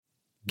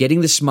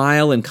Getting the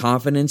smile and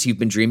confidence you've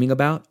been dreaming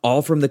about,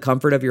 all from the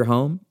comfort of your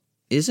home,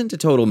 isn't a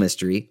total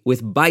mystery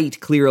with Byte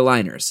clear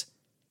aligners.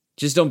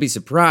 Just don't be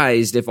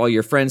surprised if all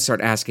your friends start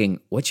asking,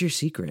 "What's your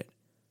secret?"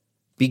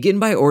 Begin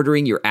by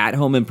ordering your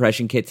at-home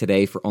impression kit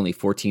today for only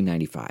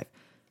 $14.95.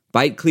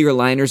 Byte clear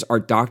aligners are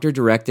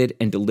doctor-directed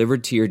and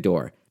delivered to your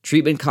door.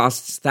 Treatment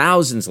costs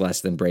thousands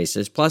less than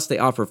braces, plus they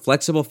offer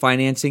flexible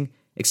financing,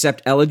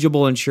 accept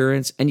eligible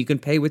insurance, and you can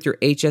pay with your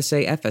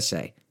HSA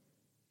FSA.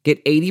 Get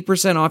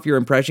 80% off your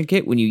impression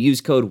kit when you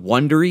use code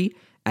WONDERY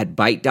at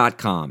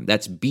Byte.com.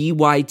 That's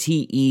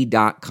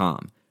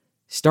BYTE.com.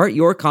 Start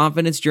your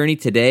confidence journey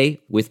today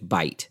with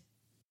Byte.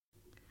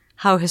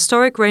 How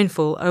historic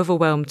rainfall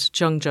overwhelmed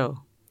Zhengzhou.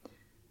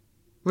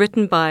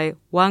 Written by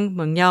Wang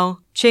Mengyao,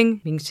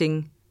 Qing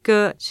Mingxing,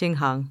 Ge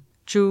Xinghang,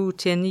 Zhu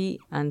Tianyi,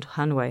 and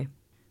Han Wei.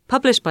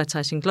 Published by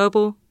Caixin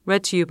Global,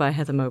 read to you by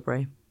Heather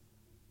Mowbray.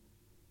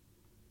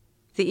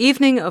 The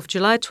evening of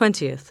July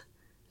 20th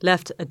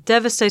left a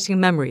devastating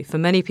memory for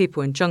many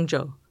people in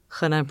Zhengzhou,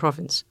 Henan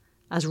province,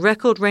 as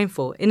record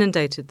rainfall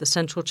inundated the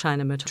central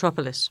China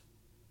metropolis.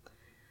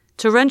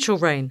 Torrential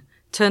rain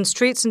turned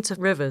streets into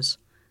rivers,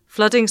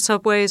 flooding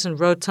subways and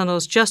road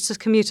tunnels just as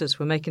commuters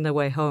were making their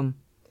way home.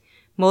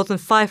 More than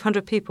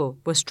 500 people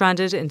were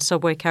stranded in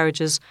subway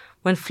carriages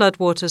when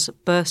floodwaters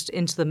burst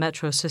into the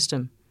metro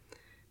system.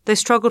 They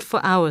struggled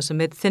for hours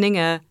amid thinning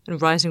air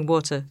and rising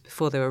water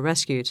before they were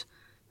rescued,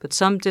 but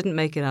some didn't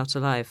make it out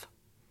alive.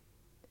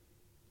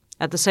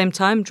 At the same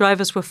time,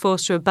 drivers were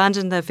forced to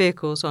abandon their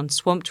vehicles on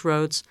swamped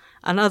roads,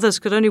 and others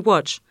could only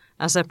watch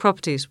as their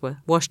properties were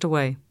washed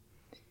away.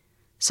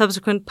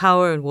 Subsequent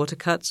power and water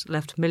cuts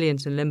left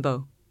millions in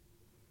limbo.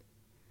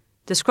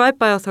 Described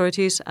by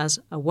authorities as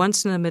a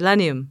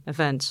once-in-a-millennium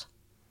event,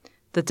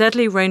 the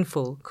deadly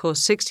rainfall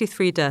caused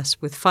 63 deaths,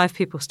 with 5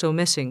 people still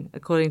missing,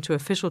 according to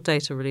official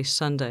data released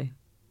Sunday.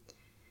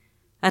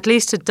 At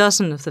least a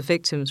dozen of the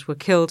victims were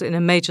killed in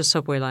a major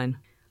subway line.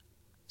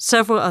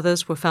 Several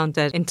others were found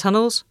dead in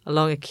tunnels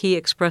along a key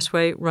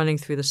expressway running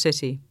through the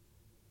city.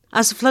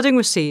 As the flooding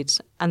recedes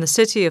and the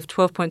city of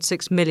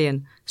 12.6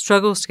 million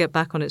struggles to get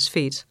back on its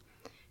feet,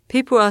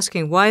 people are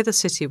asking why the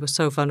city was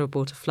so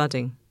vulnerable to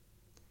flooding.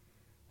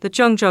 The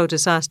Zhengzhou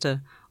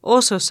disaster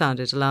also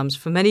sounded alarms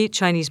for many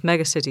Chinese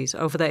megacities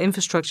over their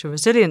infrastructure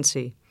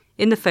resiliency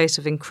in the face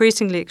of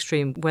increasingly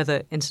extreme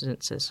weather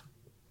incidences.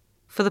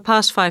 For the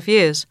past 5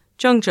 years,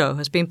 Zhengzhou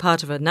has been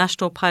part of a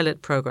national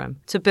pilot program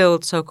to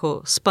build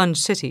so-called sponge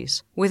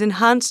cities with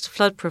enhanced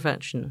flood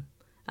prevention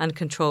and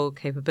control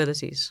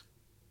capabilities.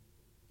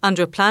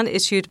 Under a plan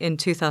issued in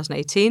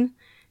 2018,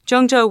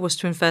 Zhengzhou was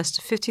to invest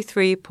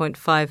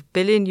 53.5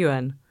 billion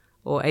yuan,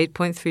 or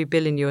 $8.3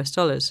 billion,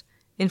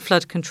 in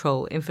flood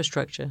control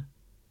infrastructure.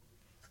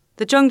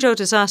 The Zhengzhou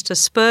disaster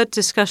spurred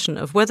discussion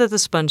of whether the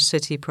Sponge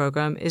City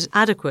program is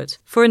adequate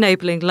for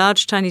enabling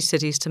large Chinese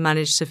cities to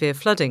manage severe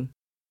flooding.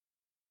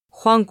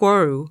 Huang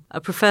Guoru,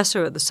 a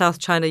professor at the South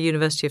China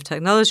University of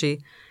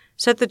Technology,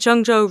 said the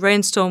Zhengzhou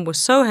rainstorm was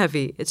so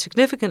heavy it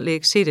significantly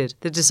exceeded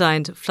the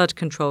designed flood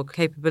control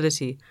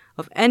capability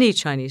of any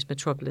Chinese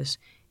metropolis,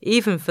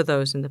 even for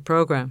those in the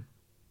program.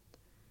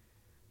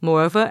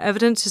 Moreover,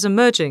 evidence is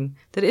emerging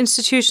that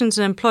institutions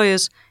and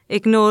employers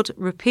ignored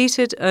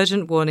repeated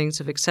urgent warnings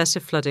of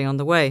excessive flooding on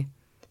the way,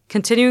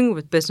 continuing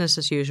with business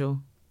as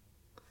usual.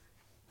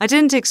 "I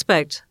didn't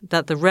expect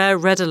that the rare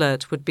red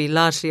alert would be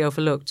largely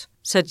overlooked,"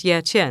 said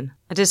Ye Qian,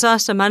 a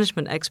disaster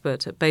management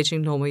expert at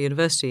Beijing Normal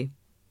University.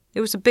 "It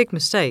was a big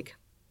mistake."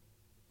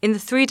 In the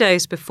 3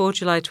 days before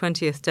July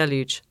 20th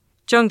deluge,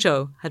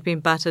 Zhengzhou had been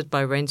battered by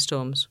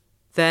rainstorms.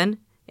 Then,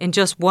 in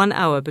just 1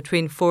 hour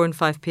between 4 and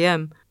 5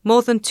 p.m.,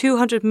 more than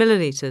 200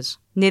 milliliters,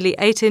 nearly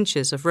 8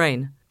 inches of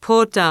rain,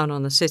 poured down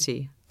on the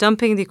city,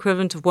 dumping the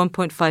equivalent of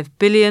 1.5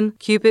 billion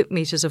cubic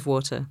meters of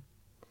water.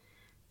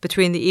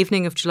 Between the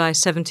evening of July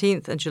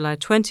 17th and July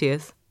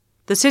 20th,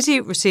 the city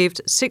received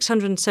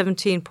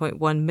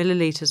 617.1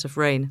 milliliters of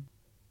rain,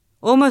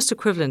 almost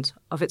equivalent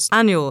of its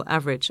annual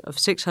average of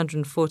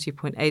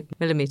 640.8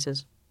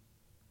 millimeters.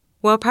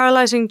 While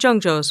paralyzing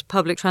Zhengzhou's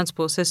public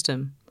transport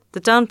system, the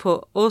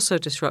downpour also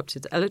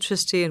disrupted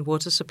electricity and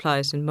water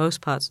supplies in most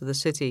parts of the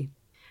city.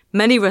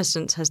 Many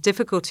residents had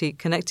difficulty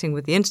connecting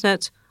with the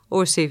internet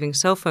or receiving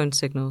cell phone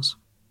signals.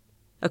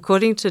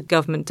 According to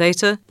government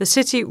data, the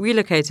city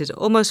relocated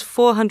almost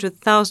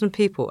 400,000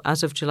 people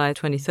as of July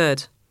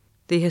 23rd.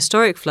 The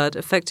historic flood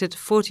affected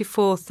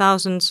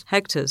 44,000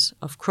 hectares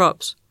of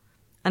crops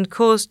and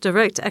caused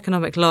direct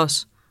economic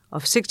loss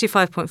of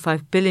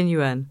 65.5 billion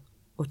yuan,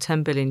 or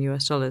 $10 billion.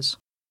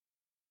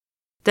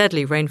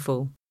 Deadly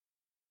rainfall.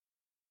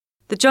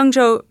 The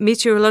Zhengzhou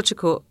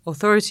Meteorological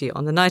Authority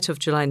on the night of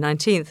July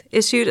 19th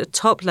issued a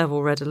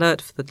top-level red alert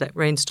for the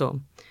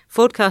rainstorm,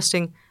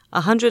 forecasting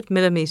 100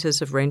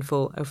 millimeters of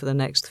rainfall over the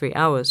next 3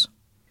 hours.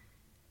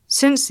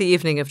 Since the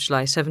evening of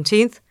July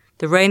 17th,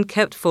 the rain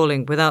kept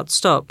falling without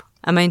stop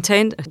and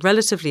maintained a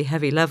relatively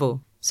heavy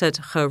level, said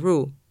He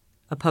Ru,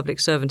 a public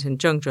servant in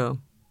Zhengzhou.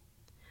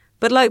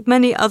 But like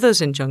many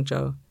others in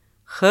Zhengzhou,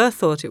 He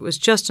thought it was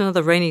just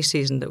another rainy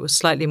season that was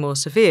slightly more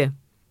severe.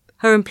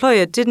 Her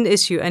employer didn't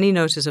issue any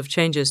notice of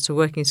changes to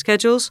working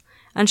schedules,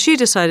 and she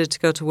decided to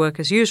go to work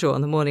as usual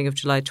on the morning of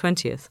July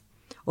 20th,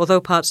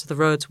 although parts of the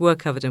roads were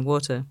covered in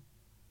water.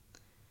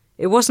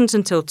 It wasn't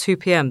until 2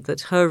 p.m.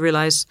 that He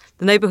realized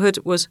the neighborhood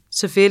was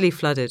severely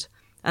flooded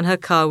and her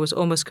car was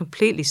almost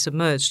completely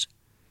submerged.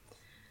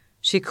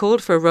 She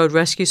called for a road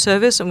rescue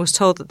service and was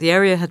told that the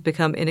area had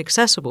become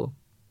inaccessible.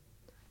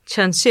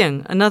 Chen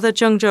Xiang, another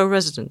Zhengzhou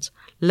resident,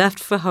 left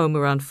for home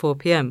around 4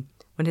 p.m.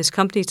 when his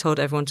company told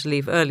everyone to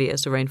leave early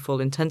as the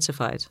rainfall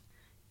intensified.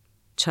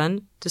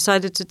 Chen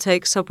decided to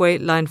take subway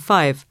line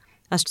 5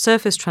 as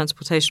surface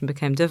transportation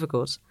became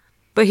difficult,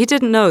 but he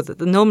didn't know that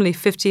the normally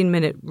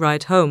 15-minute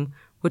ride home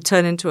would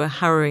turn into a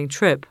harrowing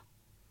trip.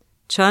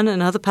 Chen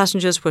and other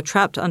passengers were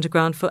trapped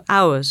underground for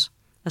hours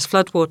as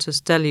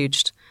floodwaters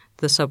deluged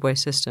the subway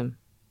system.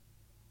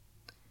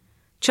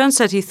 Chen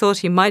said he thought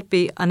he might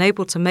be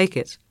unable to make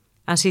it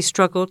as he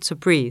struggled to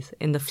breathe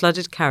in the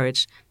flooded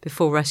carriage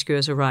before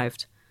rescuers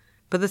arrived,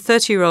 but the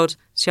 30-year-old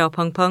Xiao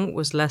Pengpeng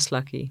was less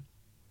lucky.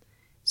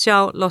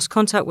 Xiao lost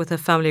contact with her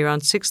family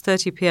around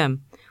 6:30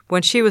 p.m.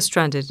 when she was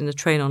stranded in a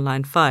train on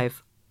Line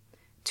 5.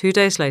 2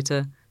 days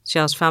later,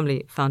 Xiao's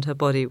family found her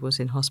body was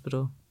in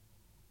hospital.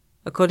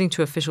 According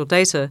to official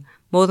data,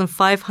 more than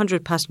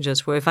 500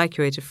 passengers were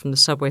evacuated from the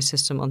subway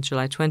system on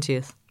July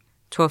 20th.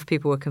 12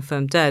 people were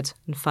confirmed dead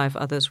and 5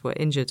 others were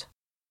injured.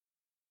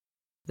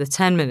 The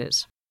 10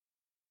 minutes.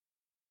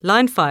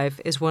 Line 5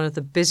 is one of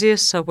the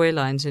busiest subway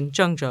lines in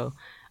Zhengzhou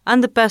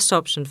and the best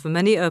option for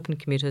many urban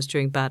commuters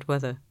during bad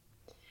weather.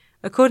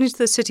 According to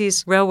the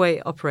city's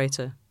railway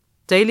operator,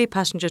 daily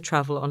passenger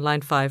travel on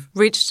Line 5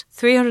 reached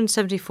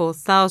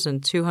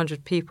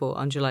 374,200 people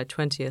on July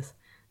 20th,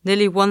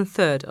 nearly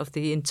one-third of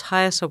the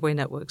entire subway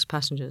network's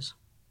passengers.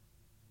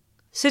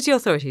 City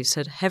authorities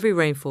said heavy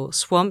rainfall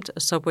swamped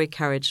a subway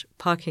carriage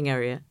parking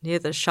area near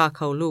the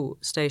Shakou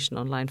station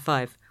on Line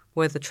 5,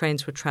 where the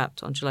trains were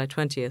trapped on July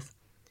 20th.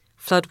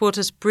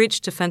 Floodwaters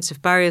breached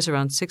defensive barriers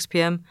around 6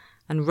 p.m.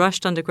 and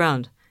rushed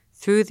underground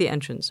through the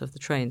entrance of the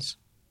trains.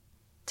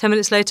 10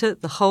 minutes later,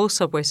 the whole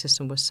subway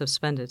system was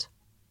suspended.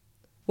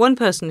 One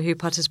person who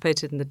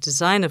participated in the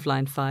design of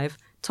Line 5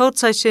 told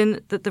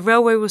Caixin that the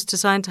railway was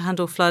designed to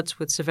handle floods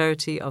with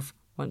severity of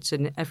once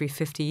in every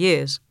 50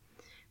 years.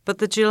 But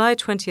the July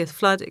 20th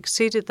flood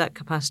exceeded that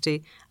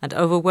capacity and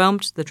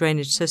overwhelmed the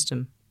drainage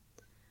system.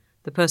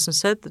 The person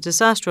said the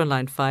disaster on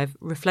Line 5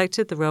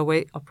 reflected the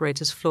railway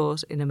operator's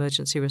flaws in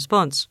emergency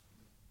response.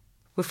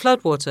 With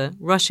floodwater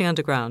rushing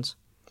underground,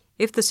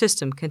 if the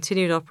system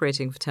continued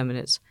operating for 10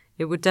 minutes,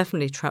 it would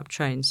definitely trap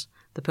trains,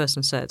 the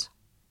person said.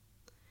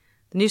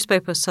 The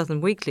newspaper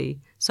Southern Weekly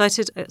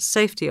cited a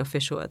safety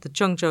official at the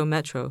Zhengzhou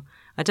Metro,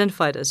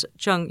 identified as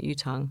Zheng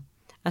Yutang,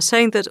 as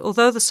saying that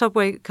although the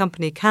subway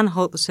company can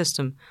halt the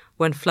system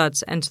when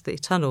floods enter the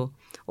tunnel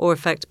or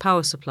affect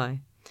power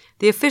supply,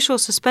 the official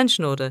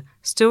suspension order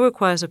still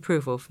requires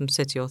approval from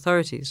city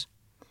authorities.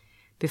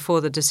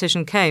 Before the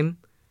decision came,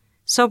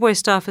 subway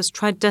staffers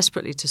tried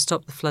desperately to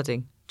stop the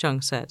flooding,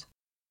 Zheng said.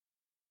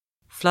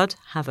 Flood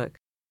havoc.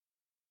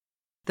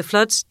 The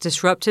floods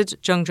disrupted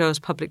Zhengzhou's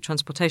public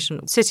transportation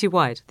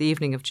citywide the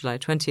evening of July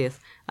 20th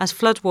as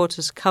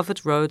floodwaters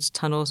covered roads,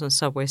 tunnels and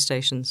subway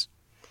stations.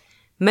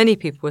 Many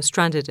people were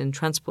stranded in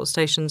transport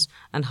stations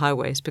and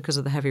highways because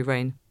of the heavy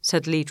rain,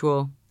 said Li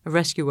Zhuo, a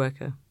rescue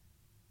worker.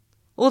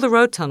 All the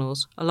road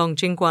tunnels along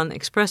Jingguan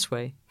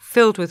Expressway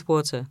filled with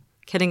water,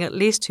 killing at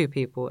least 2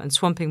 people and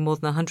swamping more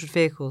than 100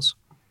 vehicles.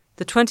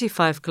 The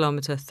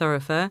 25-kilometre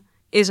thoroughfare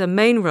is a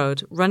main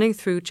road running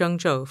through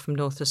Zhengzhou from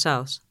north to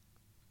south,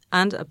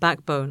 and a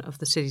backbone of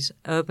the city's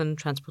urban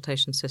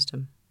transportation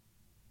system.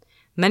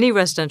 Many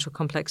residential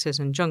complexes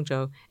in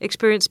Zhengzhou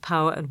experienced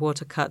power and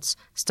water cuts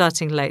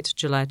starting late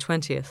July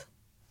 20th.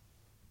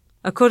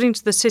 According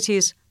to the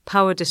city's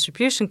power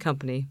distribution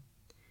company,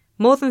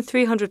 more than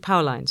 300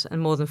 power lines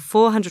and more than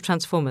 400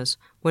 transformers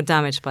were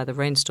damaged by the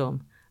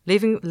rainstorm,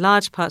 leaving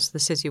large parts of the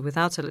city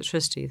without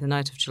electricity the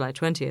night of July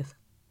 20th.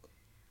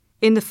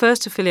 In the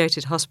first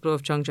affiliated hospital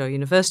of Zhengzhou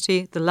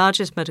University, the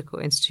largest medical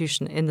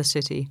institution in the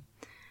city,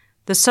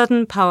 the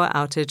sudden power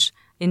outage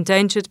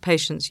endangered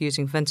patients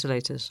using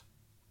ventilators.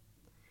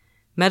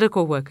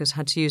 Medical workers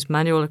had to use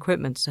manual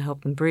equipment to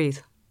help them breathe.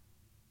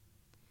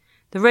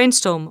 The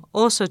rainstorm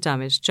also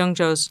damaged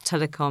Zhengzhou's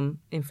telecom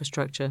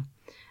infrastructure,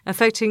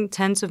 affecting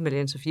tens of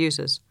millions of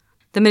users,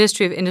 the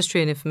Ministry of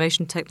Industry and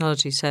Information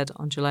Technology said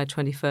on July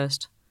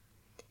 21st.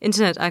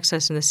 Internet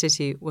access in the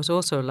city was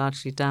also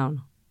largely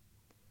down.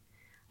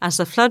 As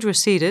the flood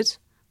receded,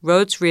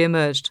 roads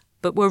re-emerged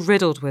but were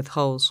riddled with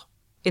holes.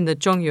 In the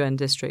Zhongyuan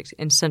district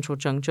in central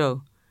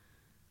Zhengzhou,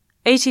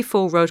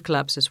 84 road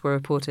collapses were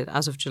reported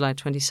as of July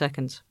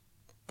 22nd.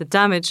 The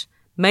damage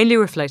mainly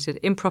reflected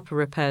improper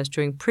repairs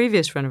during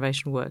previous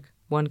renovation work,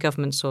 one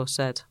government source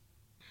said.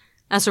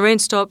 As the rain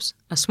stops,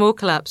 a small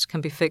collapse can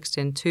be fixed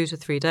in 2 to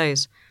 3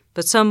 days,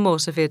 but some more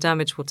severe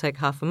damage will take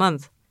half a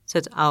month,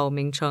 said Ao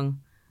Mingcheng,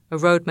 a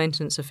road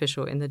maintenance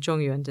official in the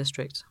Zhongyuan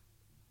district.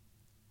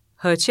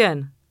 He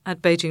Qian,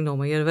 at Beijing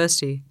Normal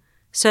University,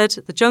 said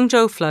the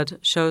Zhengzhou flood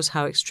shows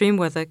how extreme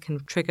weather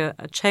can trigger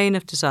a chain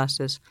of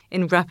disasters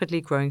in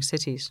rapidly growing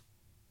cities.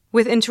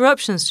 With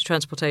interruptions to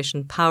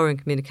transportation, power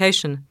and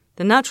communication,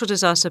 the natural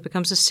disaster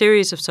becomes a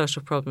series of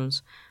social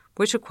problems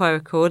which require a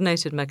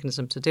coordinated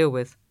mechanism to deal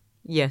with,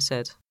 Ye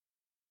said.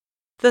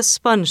 The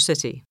Sponge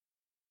City.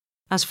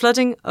 As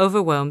flooding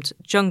overwhelmed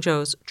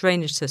Zhengzhou's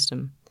drainage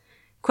system,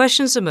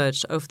 questions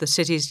emerged over the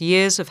city's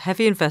years of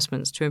heavy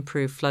investments to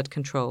improve flood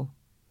control.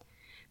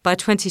 By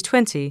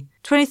 2020,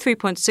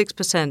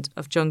 23.6%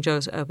 of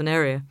Zhengzhou's urban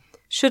area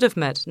should have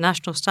met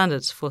national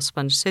standards for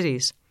sponge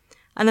cities,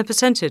 and the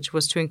percentage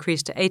was to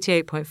increase to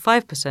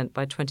 88.5%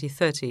 by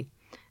 2030,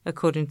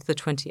 according to the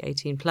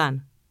 2018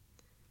 plan.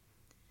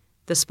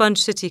 The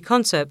sponge city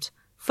concept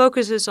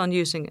focuses on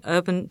using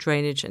urban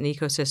drainage and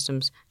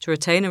ecosystems to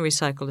retain and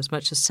recycle as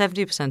much as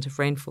 70% of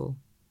rainfall.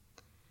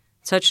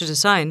 Such a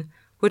design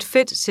would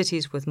fit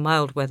cities with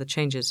mild weather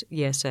changes,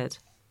 Ye said.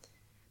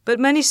 But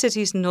many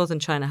cities in northern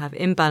China have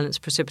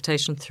imbalanced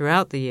precipitation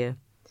throughout the year,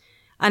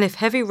 and if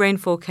heavy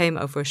rainfall came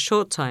over a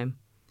short time,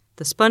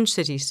 the sponge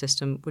city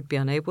system would be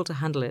unable to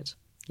handle it,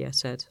 Ye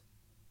said.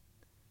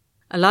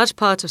 A large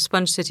part of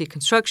sponge city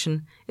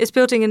construction is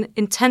building an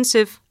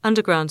intensive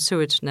underground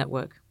sewage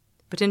network.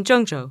 But in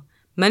Zhengzhou,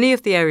 many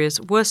of the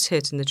areas worst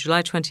hit in the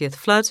July 20th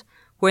flood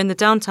were in the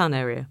downtown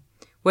area,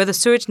 where the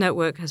sewage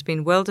network has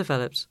been well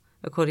developed,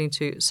 according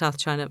to South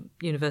China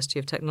University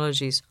of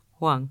Technology's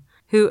Huang,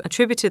 who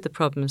attributed the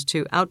problems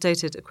to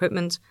outdated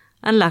equipment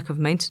and lack of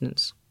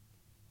maintenance.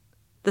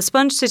 The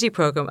Sponge City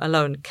program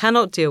alone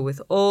cannot deal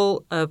with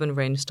all urban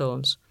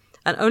rainstorms,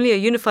 and only a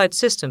unified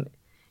system,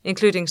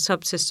 including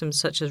subsystems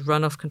such as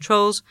runoff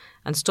controls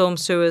and storm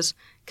sewers,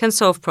 can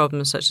solve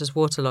problems such as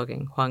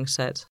waterlogging, Huang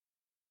said.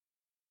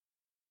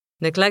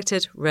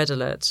 Neglected red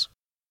alerts.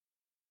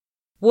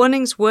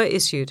 Warnings were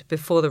issued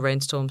before the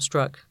rainstorm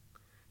struck.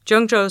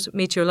 Zhengzhou's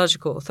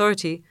meteorological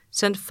authority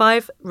sent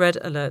 5 red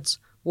alerts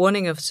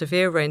warning of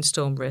severe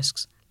rainstorm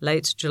risks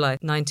late July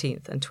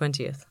 19th and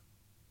 20th.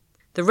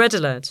 The red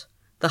alert,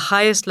 the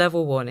highest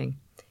level warning,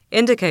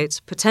 indicates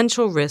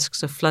potential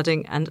risks of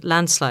flooding and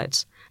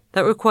landslides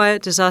that require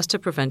disaster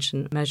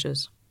prevention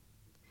measures.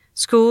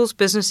 Schools,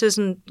 businesses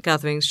and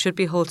gatherings should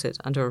be halted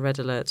under a red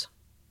alert.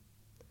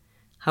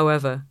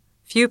 However,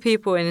 few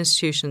people and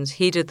institutions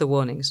heeded the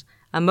warnings,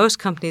 and most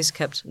companies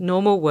kept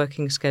normal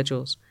working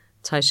schedules,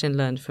 Taixin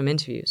learned from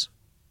interviews.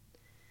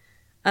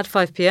 At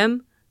 5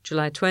 p.m.,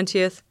 July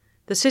 20th,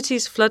 the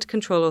city's flood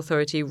control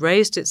authority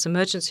raised its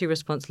emergency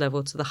response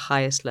level to the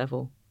highest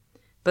level.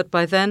 But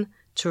by then,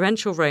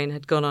 torrential rain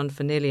had gone on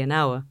for nearly an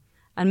hour,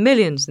 and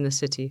millions in the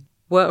city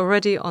were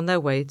already on their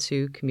way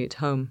to commute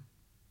home.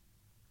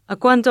 A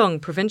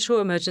Guangdong provincial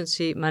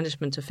emergency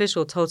management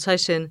official told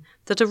Taixin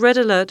that a red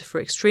alert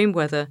for extreme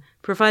weather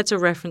provides a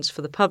reference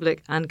for the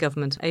public and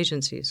government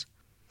agencies.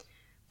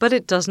 But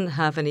it doesn't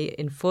have any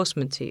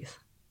enforcement teeth.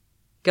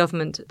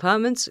 Government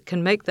departments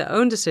can make their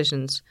own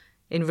decisions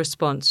in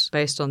response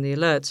based on the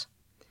alert,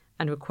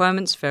 and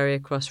requirements vary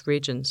across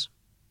regions.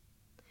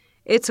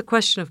 It's a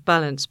question of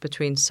balance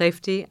between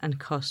safety and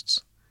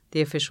costs,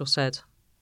 the official said.